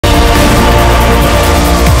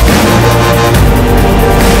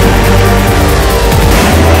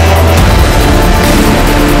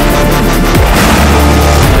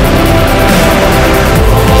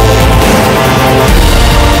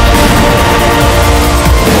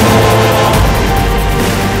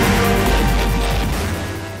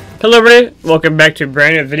Hello everybody, welcome back to a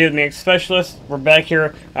brand new video with me, Specialist. We're back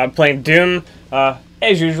here playing Doom,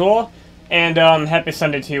 as usual, and happy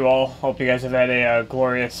Sunday to you all. Hope you guys have had a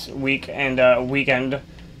glorious week and weekend.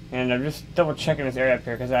 And I'm just double checking this area up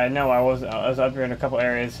here, because I know I was up here in a couple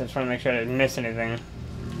areas. I just want to make sure I didn't miss anything.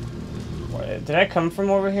 Did I come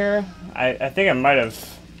from over here? I think I might have.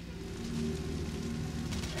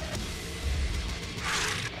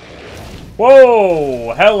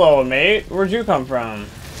 Whoa! Hello, mate. Where'd you come from?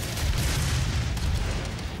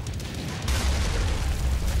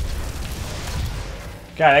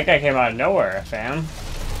 God, that guy came out of nowhere, fam.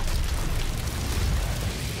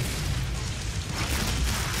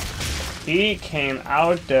 He came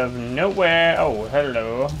out of nowhere. Oh,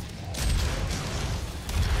 hello.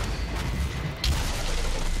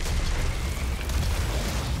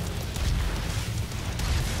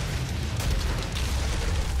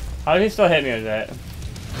 How did he still hit me with that?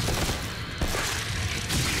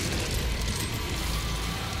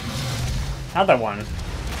 Another one.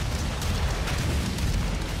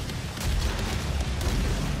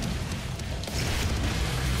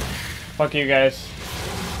 Fuck you guys.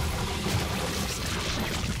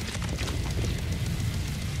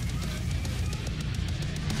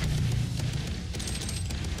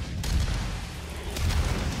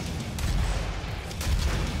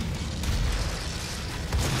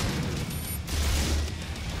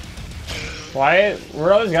 Why?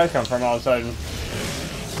 Where all these guys come from all of a sudden?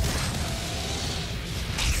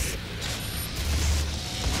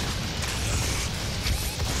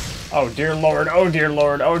 Oh dear lord, oh dear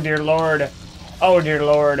lord, oh dear lord, oh dear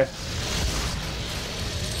lord.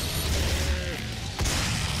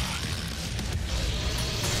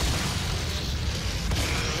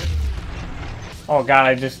 Oh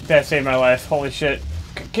god, that saved my life, holy shit.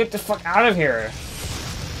 Get the fuck out of here.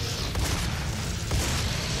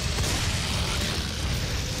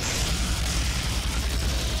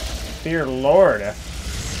 Dear lord.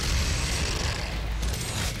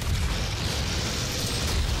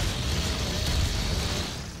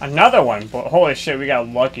 Another one, but holy shit, we got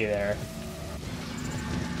lucky there.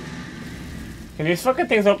 Can these fucking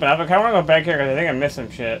things open up? I kinda wanna go back here because I think I missed some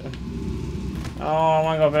shit. Oh, I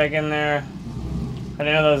wanna go back in there. I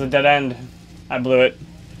didn't know that was a dead end. I blew it.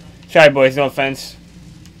 Shy boys, no offense.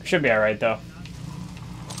 Should be alright though.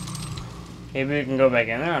 Maybe we can go back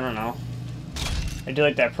in there, I don't know. I do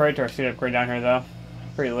like that Praetor suit upgrade down here though.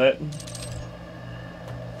 Pretty lit.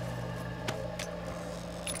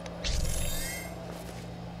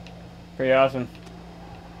 Pretty awesome.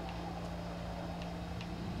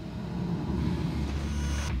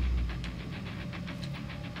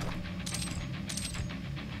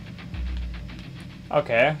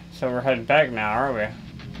 Okay, so we're heading back now, are we?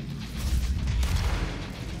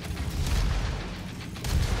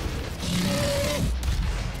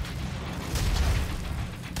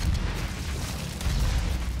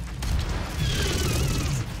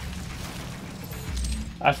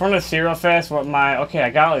 I just wanted to see real fast what my... Okay,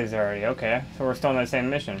 I got all these already. Okay, so we're still in that same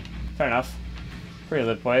mission. Fair enough. Pretty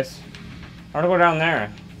lit place. I want to go down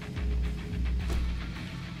there.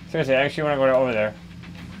 Seriously, I actually want to go over there.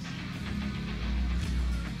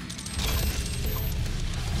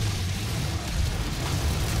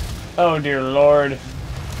 Oh dear lord.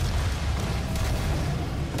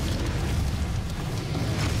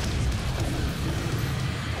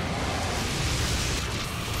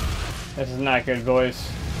 This is not good, boys.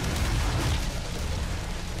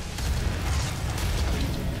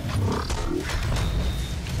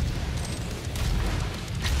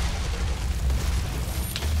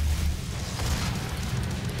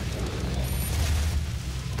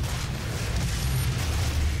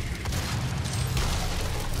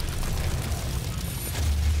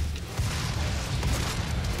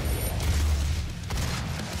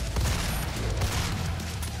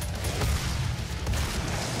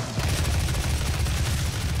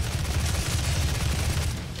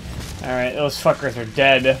 Alright, those fuckers are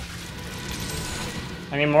dead.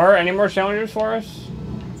 Any more challengers for us?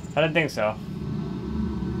 I didn't think so.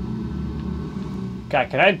 God,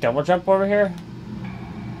 can I double jump over here?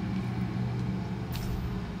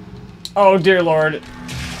 Oh dear lord.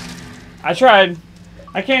 I tried.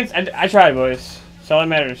 I tried, boys. That's all that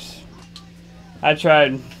matters. I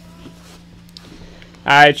tried.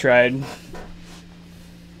 I tried.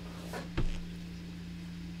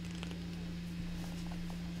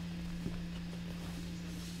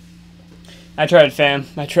 I tried, fam.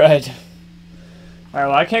 I tried. Alright,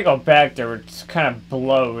 well, I can't go back there, which kind of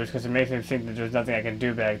blows, because it makes me think that there's nothing I can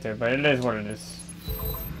do back there, but it is what it is.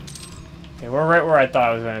 Okay, we're right where I thought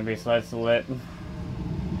I was going to be, so that's lit.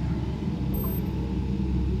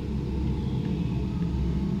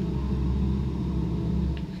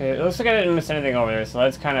 Okay, it looks like I didn't miss anything over there, so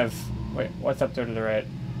let's kind of... Wait, what's up there to the right?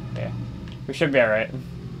 Yeah. We should be alright.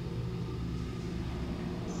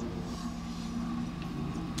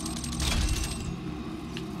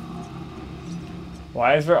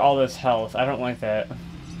 Why is there all this health? I don't like that.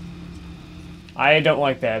 I don't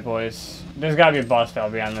like that, boys. There's gotta be a boss battle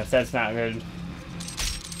beyond this. That's not good.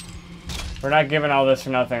 We're not giving all this for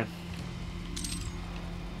nothing.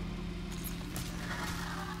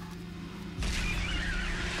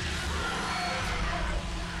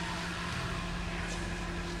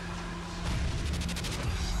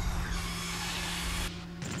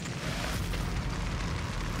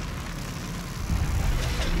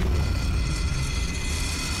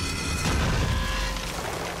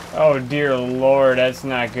 Oh dear lord, that's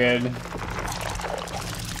not good.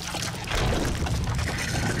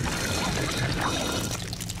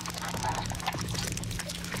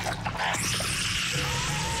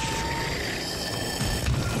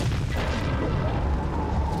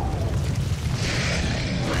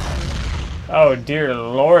 Oh dear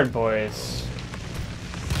lord, boys.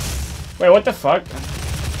 Wait, what the fuck?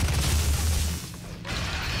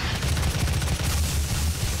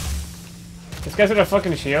 This guy's got a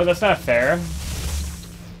fucking shield? That's not fair.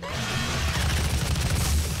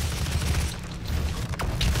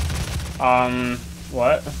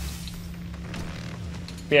 What?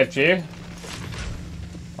 BFG?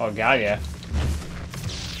 Oh god, yeah.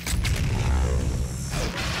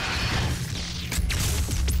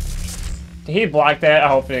 Did he block that? I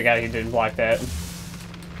hope to God he didn't block that.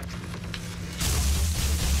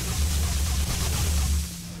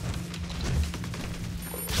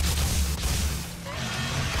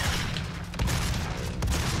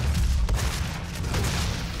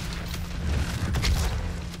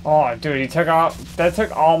 Oh, dude, he took off. That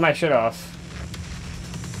took all my shit off.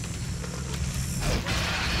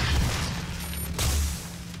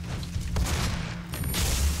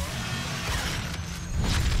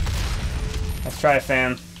 Let's try it,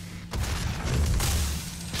 fam.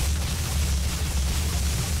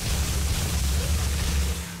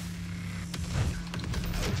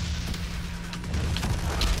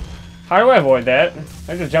 How do I avoid that?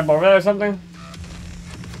 I just jump over that or something?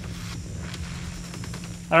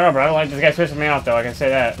 I don't know, bro. I don't like this guy pissing me off, though. I can say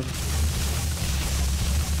that.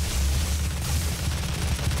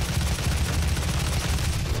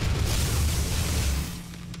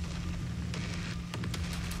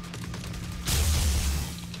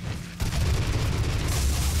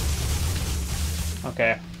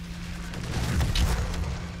 Okay.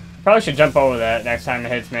 Probably should jump over that next time it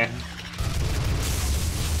hits me.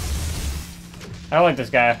 I don't like this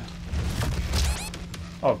guy.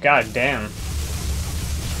 Oh, god damn.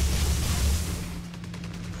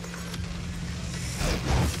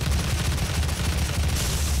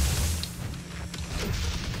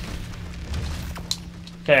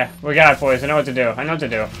 Okay, we got it, boys. I know what to do. I know what to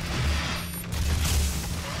do.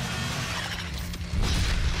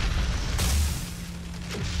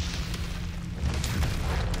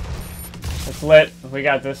 It's lit. We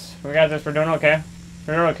got this. We got this. We're doing okay.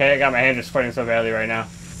 We're doing okay. I got my hand just sweating so badly right now.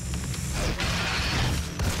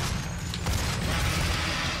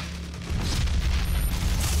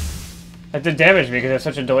 That did damage me because it's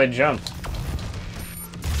such a delayed jump.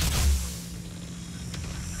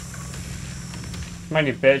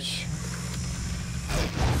 Mighty bitch.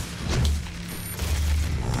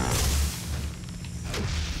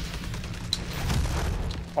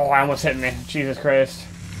 Oh, I almost hit me. Jesus Christ.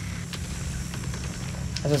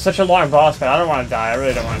 This is such a long boss fight. I don't want to die. I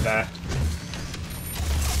really don't want to die.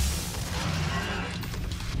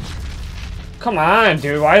 Come on,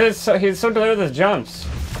 dude. Why is it so... He's so delayed with his jumps.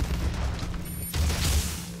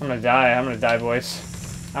 I'm gonna die. I'm gonna die,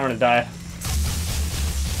 boys. I'm gonna die.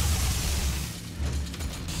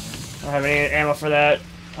 I don't have any ammo for that.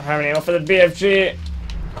 I don't have any ammo for the BFG.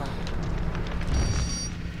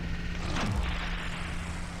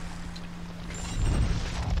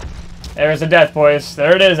 There's the death, boys.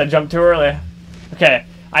 There it is. I jumped too early. Okay.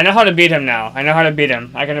 I know how to beat him now. I know how to beat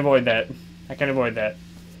him. I can avoid that. I can avoid that.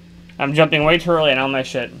 I'm jumping way too early and all my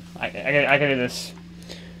shit. I can do this.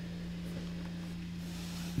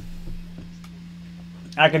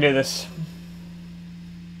 I can do this.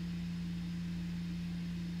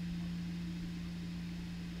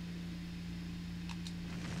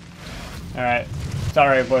 Alright. It's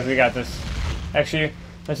alright, boys. We got this. Actually,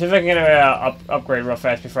 let's see if I can get an upgrade real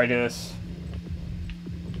fast before I do this.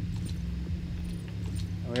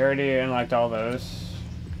 We already unlocked all those.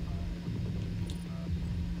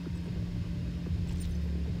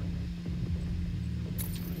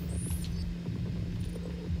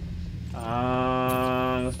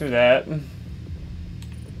 Let's do that.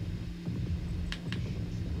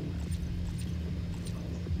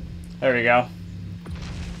 There we go.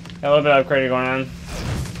 Got a little bit of upgrading going on.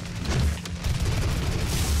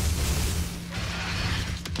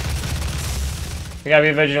 We gotta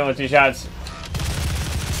be vigilant with these shots.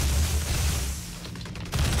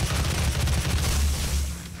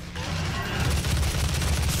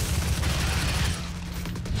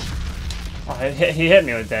 Oh, he hit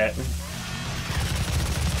me with that.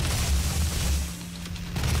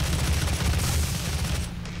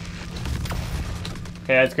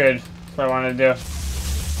 Okay, that's good. That's what I wanted to do.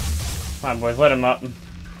 Come on, boys, let him up.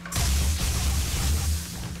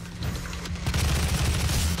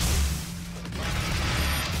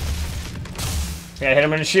 Yeah, I hit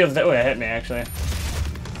him in the shields. That would have hit me, actually.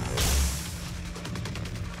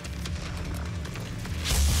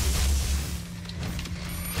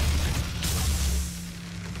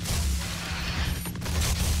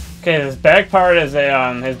 Okay, his back part is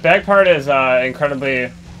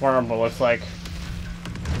incredibly vulnerable. Looks like.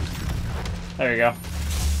 There you go.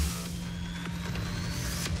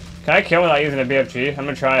 Can I kill without using a BFG? I'm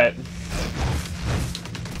gonna try it.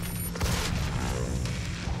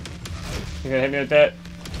 You gonna hit me with that?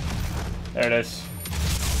 There it is.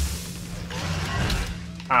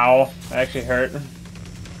 Ow. That actually hurt.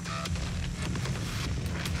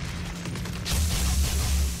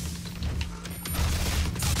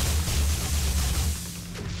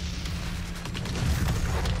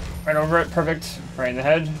 Right over it. Perfect. Right in the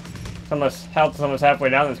head. Almost health is almost halfway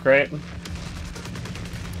down. That's great. Come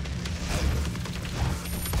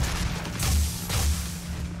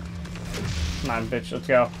on, bitch. Let's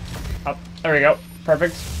go. Up. There we go.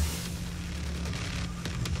 Perfect.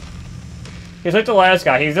 He's like the last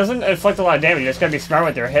guy. He doesn't inflict a lot of damage. You just gotta be smart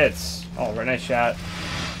with your hits. Oh, very nice shot.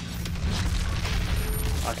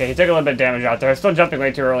 Okay, he took a little bit of damage out there. I'm still jumping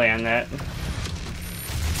way too early on that.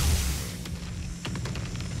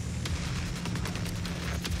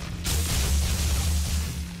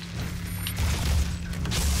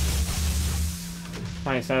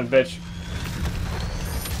 Come on, you son of a bitch.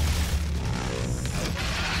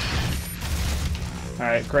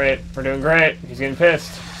 Alright, great. We're doing great. He's getting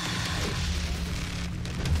pissed.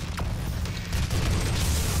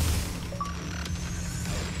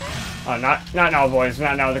 Oh, not now, boys.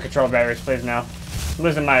 Not now with the control batteries, please, now. I'm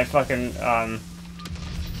losing my fucking,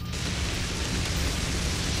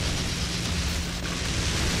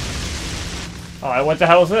 Oh, what the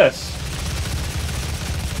hell is this?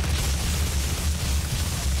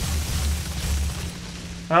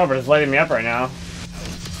 Oh, but it's lighting me up right now.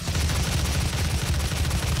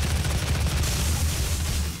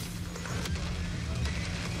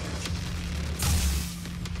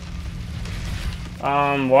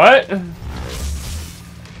 What?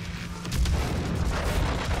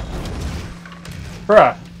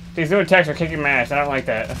 Bruh, these new attacks are kicking my ass. I don't like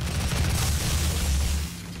that.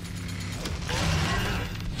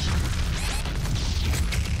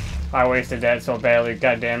 I wasted that so badly.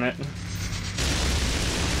 God damn it.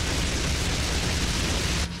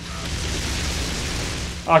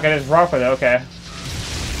 Okay, just rock with it. Okay.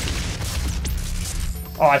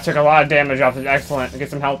 Oh, I took a lot of damage off it. Excellent. Get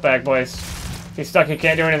some health back, boys. He's stuck. He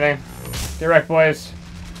can't do anything. Get wrecked, boys.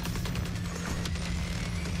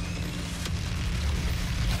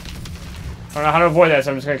 I don't know how to avoid that,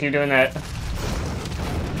 so I'm just gonna keep doing that.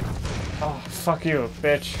 Oh, fuck you,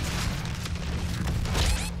 bitch.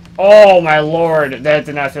 Oh, my lord. That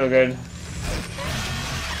did not feel good.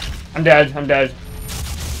 I'm dead. I'm dead.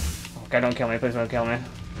 Oh, God, don't kill me. Please don't kill me.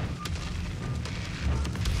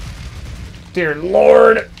 Dear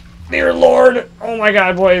lord. Dear lord. Oh, my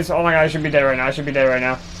God, boys. Oh, my God. I should be dead right now. I should be dead right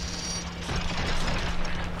now.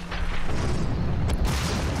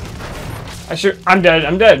 I'm dead.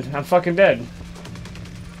 I'm dead. I'm fucking dead.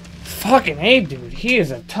 Fucking hey, dude. He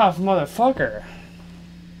is a tough motherfucker.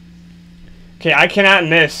 Okay, I cannot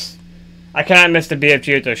miss. I cannot miss the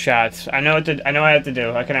BFG with those shots. I know what I have to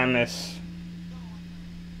do. I cannot miss.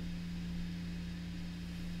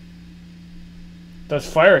 Those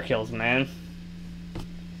fire kills, man.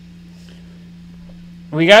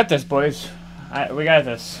 We got this, boys. We got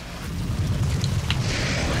this.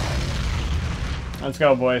 Let's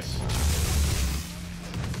go, boys.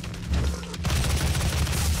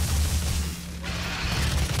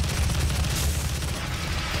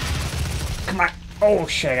 Come on. Oh,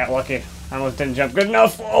 shit, I got lucky. I almost didn't jump good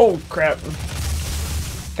enough. Oh, crap.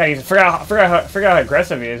 God, I forgot how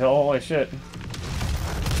aggressive he is. Holy shit.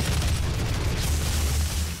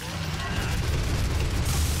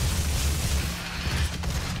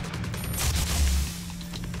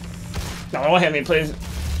 No, don't hit me, please.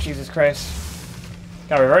 Jesus Christ.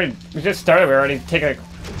 God, we just started. We're already taking a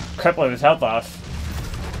couple of his health off.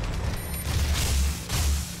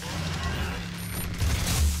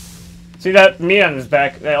 See that meat on his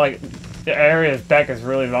back? That like the area of his back is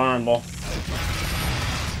really vulnerable.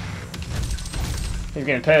 He's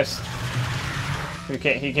getting pissed. He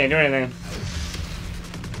can't do anything.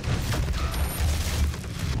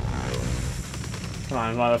 Come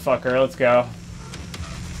on, motherfucker, let's go.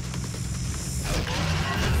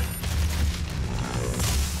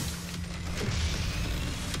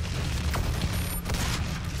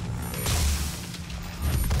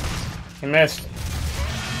 He missed.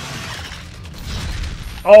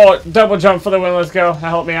 Oh, double jump for the win, let's go. That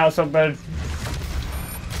helped me out so bad.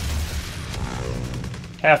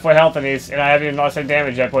 Halfway health in these, and I haven't even lost any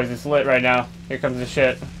damage yet, boys. It's lit right now. Here comes the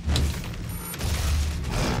shit.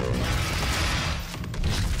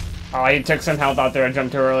 Oh, he took some health out there. I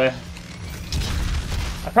jumped too early.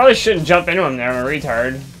 I probably shouldn't jump into him there. I'm a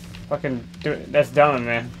retard. Fucking do it. That's dumb of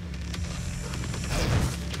me.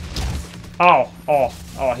 Oh,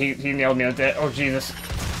 he nailed me with that. Oh, Jesus.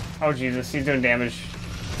 Oh, Jesus. He's doing damage.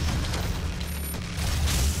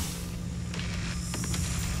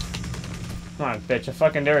 Come on, bitch. I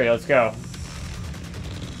fucking dare you. Let's go.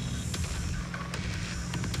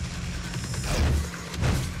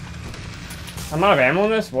 I'm out of ammo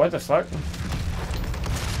in this? What the fuck?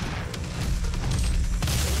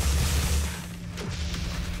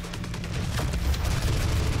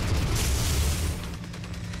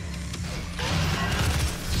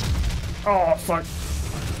 Oh, fuck.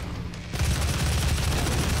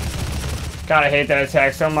 God, I hate that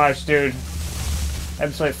attack so much, dude.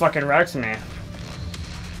 Absolutely fucking wrecks me.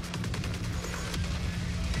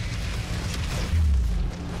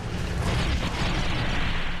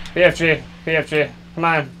 BFG, BFG, come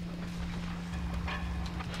on.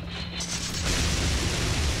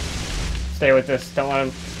 Stay with this. Don't let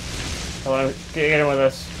him get in with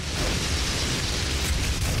us.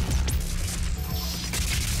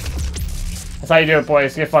 That's how you do it,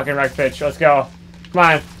 boys. Get fucking wrecked, bitch. Let's go. Come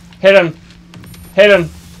on. Hit him. Hit him.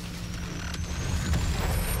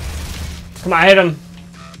 Come on, hit him.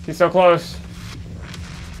 He's so close.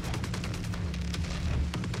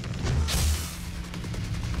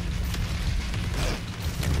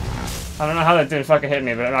 I don't know how that didn't fucking hit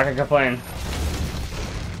me, but I'm not gonna complain.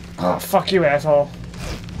 Oh, fuck you, asshole.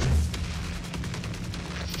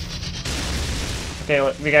 Okay,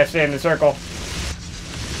 we gotta stay in the circle.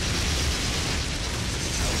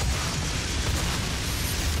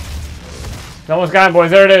 He's almost gone,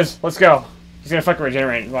 boys. There it is. Let's go. He's gonna fucking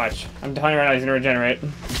regenerate. Watch. I'm telling you right now, he's gonna regenerate.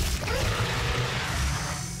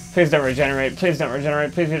 Please don't regenerate. Please don't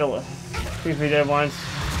regenerate. Please be dead once.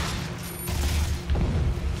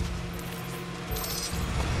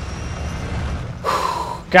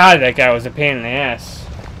 God, that guy was a pain in the ass.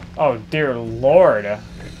 Oh, dear Lord.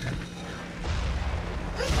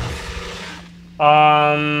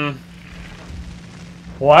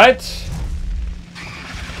 What?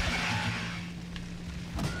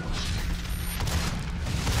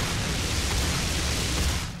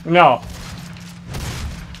 No.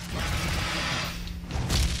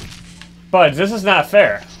 Buds, this is not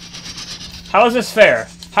fair. How is this fair?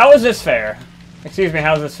 How is this fair? Excuse me,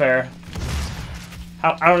 how is this fair?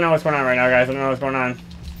 I don't know what's going on right now, guys. I don't know what's going on.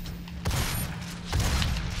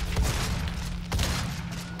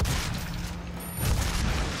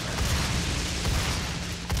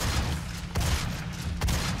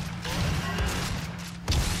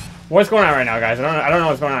 What's going on right now, guys? I don't know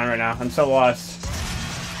what's going on right now. I'm so lost.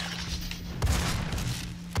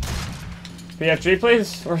 BFG,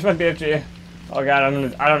 please? Where's my BFG? Oh god, I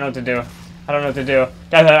don't know what to do. I don't know what to do.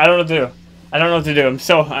 Guys, I don't know what to do. I don't know what to do.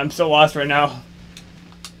 I'm so lost right now.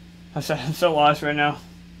 I'm so lost right now.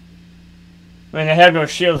 I mean, I have no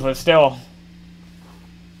shields, but still.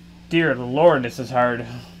 Dear Lord, this is hard.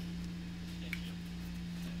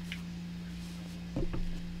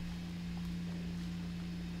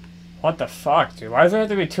 What the fuck, dude? Why does there have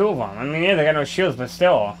to be two of them? I mean, yeah, they got no shields, but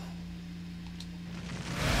still.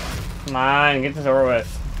 Come on, get this over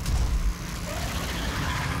with.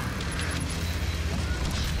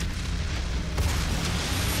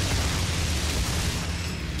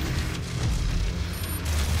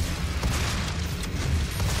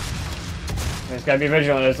 I just gotta be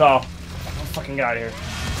vigilant, that's all. I'll fucking get out of here.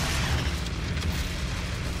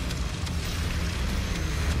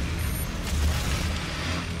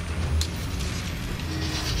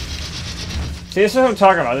 See, this is what I'm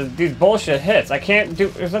talking about. These bullshit hits. I can't do.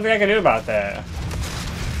 There's nothing I can do about that.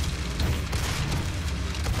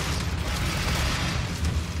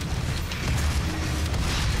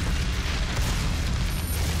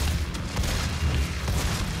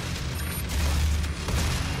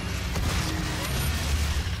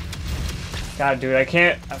 God, dude, I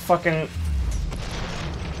can't. I fucking.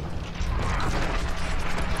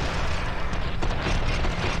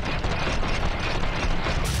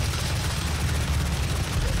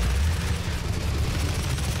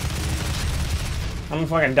 I'm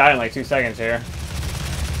fucking dying in like 2 seconds here.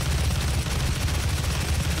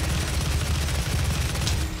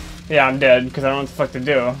 Yeah, I'm dead because I don't know what the fuck to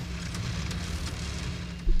do.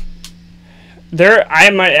 I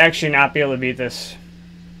might actually not be able to beat this.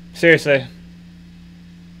 Seriously.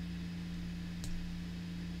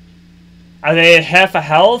 Are they at half a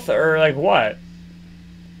health or like what?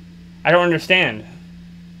 I don't understand.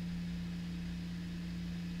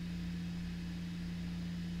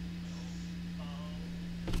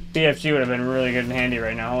 BFG would have been really good and handy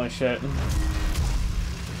right now. Holy shit.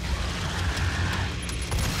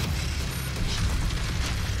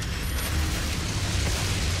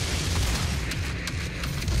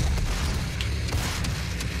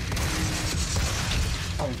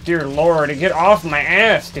 Oh, dear lord. Get off my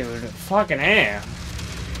ass, dude. Fucking ass.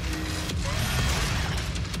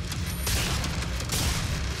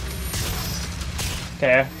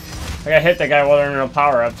 Okay. I gotta hit that guy while there are no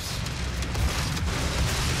power-ups.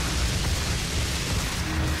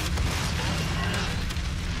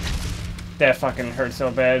 That fucking hurt so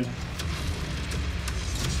bad.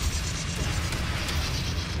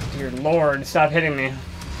 Dear lord, stop hitting me.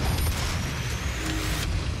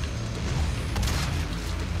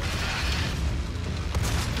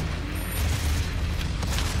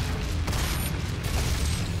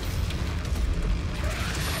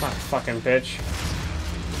 Come on, fucking bitch.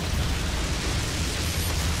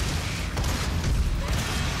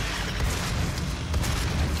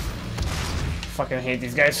 Fucking hate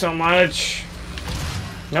these guys so much.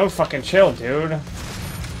 No fucking chill, dude.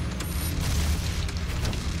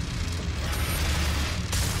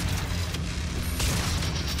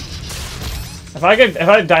 If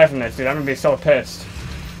I die from this, dude, I'm gonna be so pissed.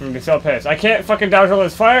 I'm gonna be so pissed. I can't fucking dodge all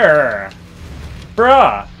this fire,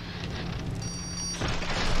 bruh.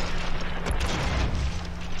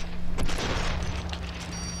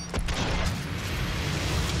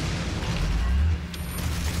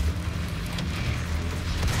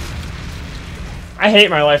 I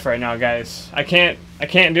hate my life right now, guys. I can't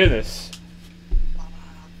do this.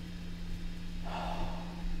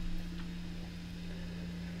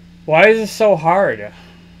 Why is this so hard?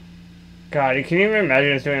 God, you can't even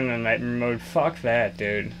imagine us doing it in nightmare mode. Fuck that,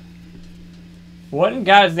 dude. What in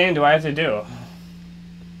God's name do I have to do?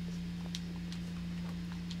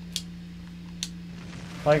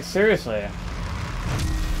 Like, seriously.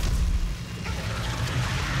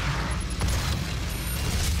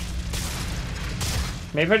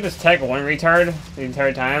 Maybe I just tag one retard the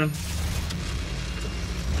entire time.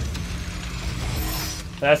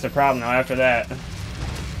 That's the problem now after that.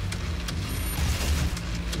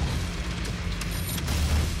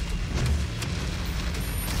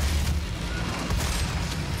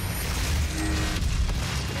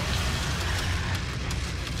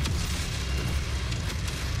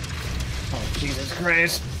 Oh, Jesus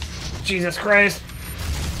Christ. Jesus Christ.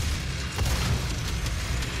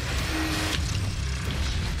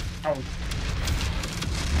 Oh.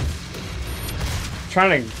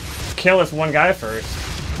 Trying to kill this one guy first.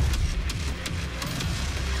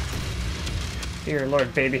 Dear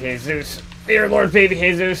Lord Baby Jesus. Dear Lord Baby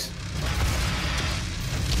Jesus.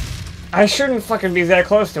 I shouldn't fucking be that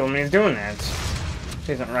close to him when he's doing that.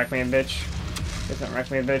 Please don't wreck me, bitch. Please don't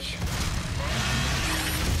wreck me, bitch.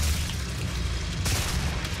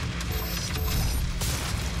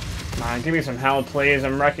 Come on, give me some health, please.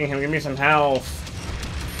 I'm wrecking him. Give me some health.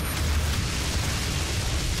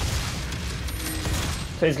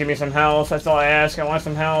 Please give me some health. That's all I ask. I want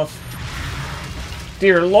some health.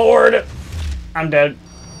 Dear Lord. I'm dead.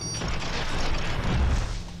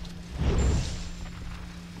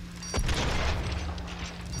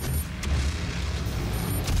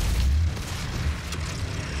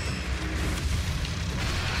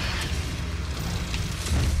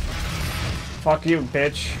 Fuck you,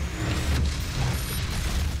 bitch.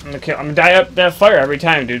 I'm gonna die up that fire every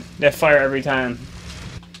time, dude. That fire every time.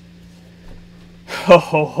 Ho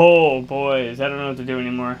ho ho, boys. I don't know what to do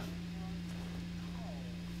anymore.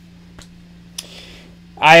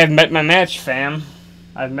 I have met my match, fam.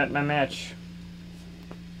 I've met my match.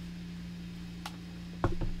 I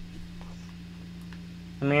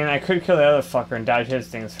mean, I could kill the other fucker and dodge his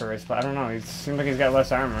things first, but I don't know. It seems like he's got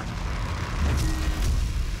less armor.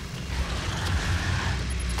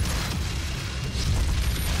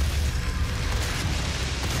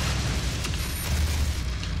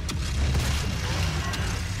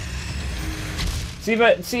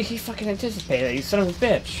 See, he fucking anticipated it, you son of a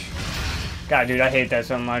bitch. God, dude, I hate that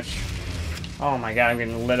so much. Oh my god, I'm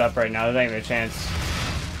getting lit up right now. There's not even a chance.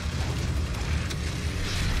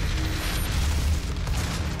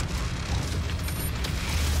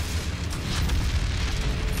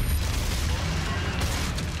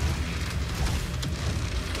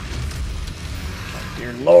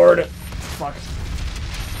 lord. Fuck.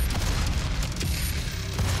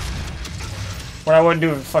 What I wouldn't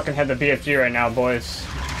do if I fucking had the BFG right now, boys.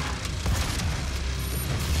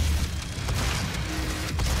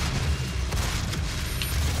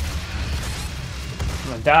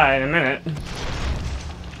 I'm gonna die in a minute.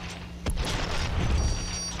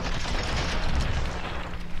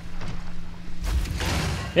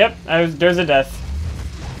 Yep, there's a death.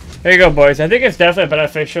 There you go, boys. I think it's definitely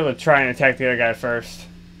beneficial to try and attack the other guy first.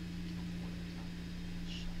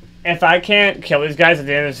 If I can't kill these guys at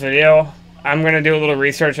the end of this video, I'm going to do a little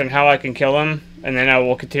research on how I can kill them, and then I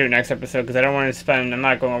will continue next episode, because I don't want to spend, I'm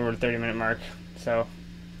not going over the 30-minute mark, so.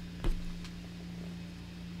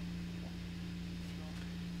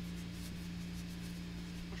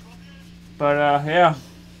 But, yeah.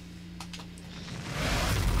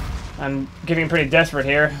 I'm getting pretty desperate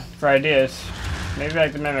here for ideas. Maybe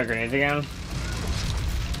like the mimic grenades again.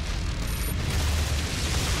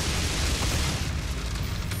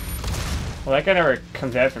 Well, that guy never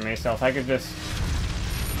comes after me, so if I could just...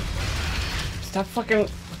 Stop fucking...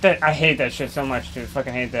 That, I hate that shit so much, dude.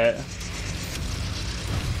 Fucking hate that.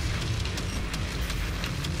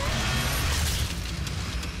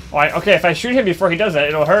 Well, okay, if I shoot him before he does that,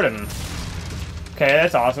 it'll hurt him. Okay,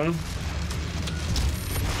 that's awesome.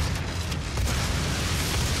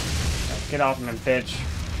 Get off me, bitch.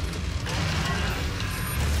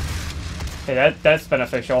 Hey, that's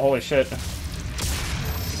beneficial. Holy shit.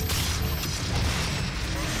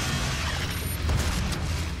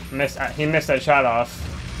 He missed that shot off.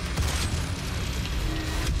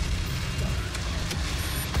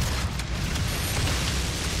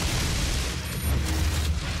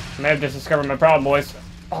 I may have just discovered my problem, boys.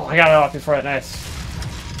 Oh, I got it off before that. Nice.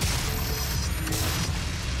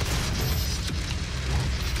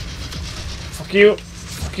 Fuck you.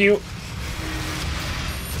 Fuck you.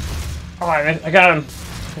 Oh, I got him.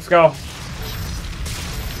 Let's go.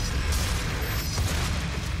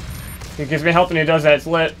 He gives me help and he does that. It's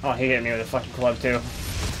lit. Oh, he hit me with a fucking club too.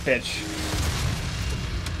 Bitch.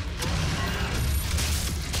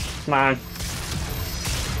 Come on.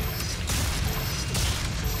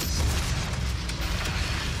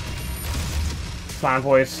 Come on,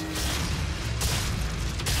 boys.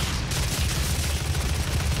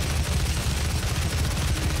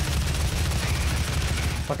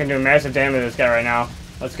 Fucking doing massive damage to this guy right now.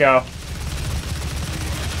 Let's go.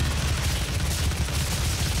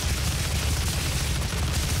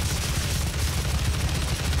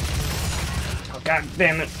 Oh, god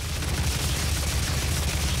damn it.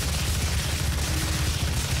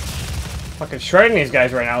 Fucking shredding these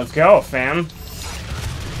guys right now. Let's go, fam.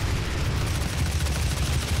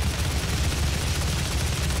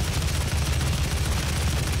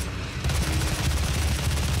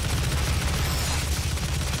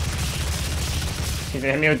 He's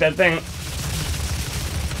gonna hit me with that thing.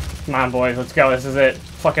 Come on, boys, let's go. This is it.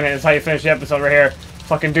 Fucking it is how you finish the episode right here.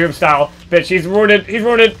 Fucking Doom style. Bitch, he's wounded. He's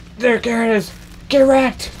wounded. There it is. Get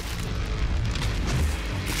wrecked.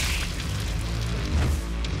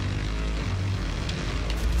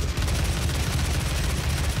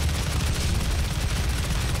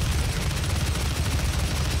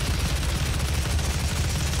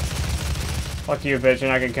 Fuck you, bitch. You're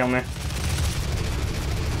not gonna kill me.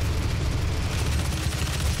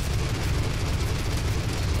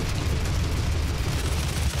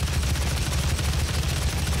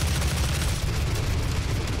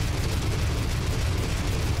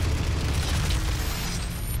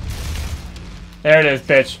 There it is,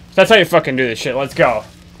 bitch. That's how you fucking do this shit. Let's go.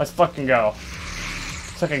 Let's fucking go.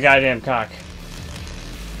 Suck a goddamn cock.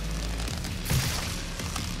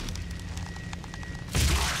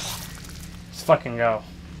 Let's fucking go.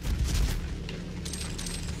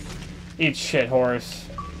 Eat shit, horse.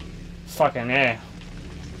 Fucking A.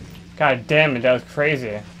 God damn it, that was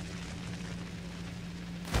crazy.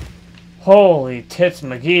 Holy tits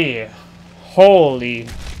McGee. Holy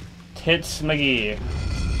tits McGee.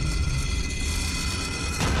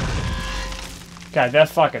 God, that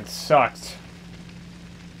fucking sucked.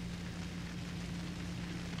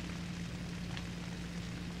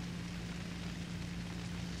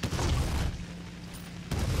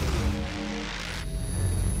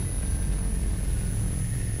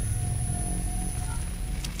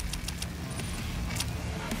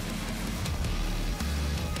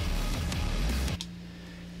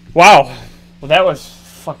 Wow. Well, that was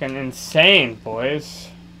fucking insane, boys.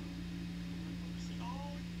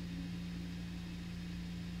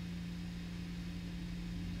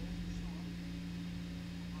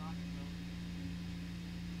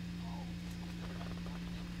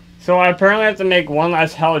 So I apparently have to make one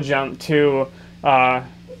last hell jump to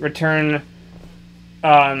return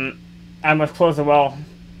I must close the well.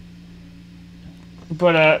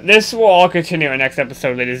 But this will all continue in next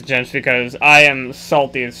episode, ladies and gents, because I am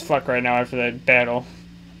salty as fuck right now after that battle.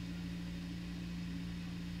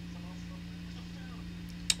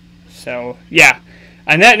 So, yeah.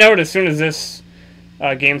 On that note, as soon as this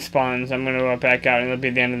game spawns, I'm going to back out, and it'll be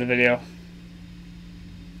the end of the video.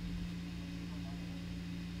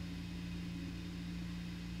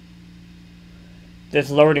 This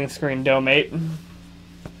loading screen, though, mate.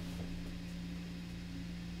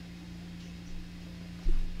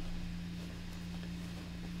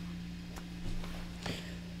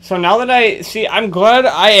 So now that I'm glad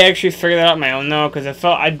I actually figured that out on my own, though, because I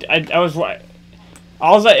felt that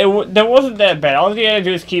wasn't that bad. All you gotta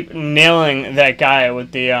do is keep nailing that guy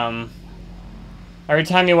with the every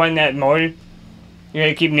time you went in that mode, you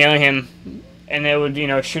gotta keep nailing him, and it would, you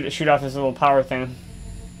know, shoot off this little power thing.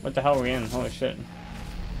 What the hell are we in? Holy shit!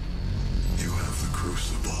 You have the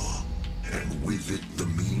crucible, and with it the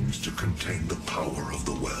means to contain the power of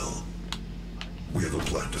the well. We have a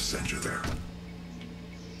plan to send you there.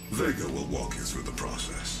 Vega will walk you through the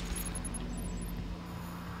process.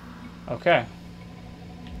 Okay.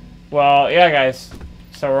 Well, yeah, guys.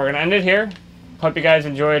 So we're gonna end it here. Hope you guys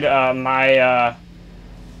enjoyed my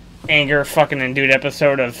anger fucking indude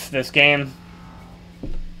episode of this game.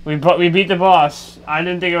 We beat the boss. I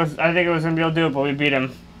didn't think it was. I think it was gonna be able to do it, but we beat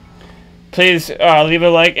him. Please leave a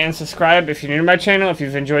like and subscribe if you're new to my channel. If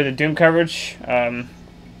you've enjoyed the Doom coverage,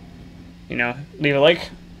 you know, leave a like.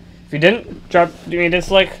 If you didn't, do me a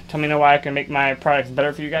dislike. Tell me why I can make my products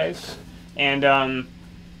better for you guys. And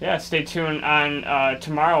yeah, stay tuned on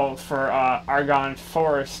tomorrow for Argon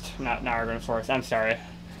Forest. Not Argon Forest. I'm sorry,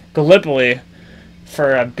 Gallipoli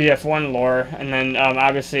for BF1 lore. And then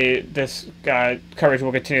obviously this coverage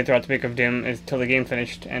will continue throughout the week of Doom until the game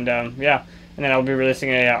finished. And yeah, and then I'll be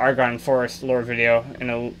releasing a Argon Forest lore video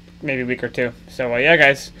in maybe a week or two. So yeah,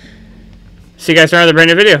 guys. See you guys in another brand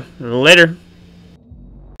new video. Later.